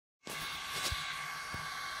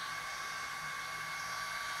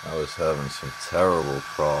I was having some terrible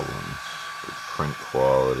problems with print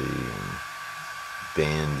quality and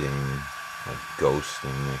banding, like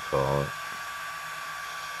ghosting they call it.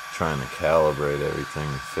 Trying to calibrate everything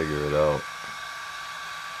and figure it out.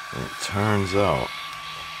 And it turns out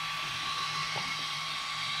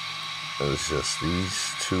it was just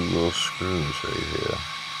these two little screws right here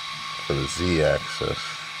for the Z-axis.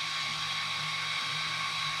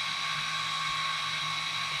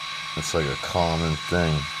 It's like a common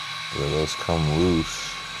thing where those come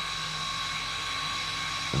loose,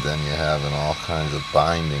 and then you're having all kinds of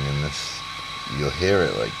binding in this. You'll hear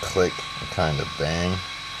it like click and kind of bang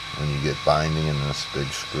when you get binding in this big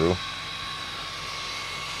screw.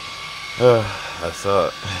 I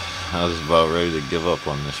thought I was about ready to give up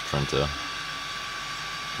on this printer,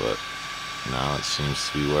 but now it seems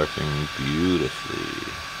to be working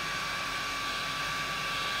beautifully.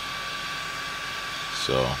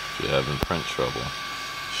 So if you're having print trouble,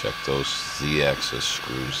 check those Z-axis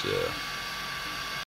screws there.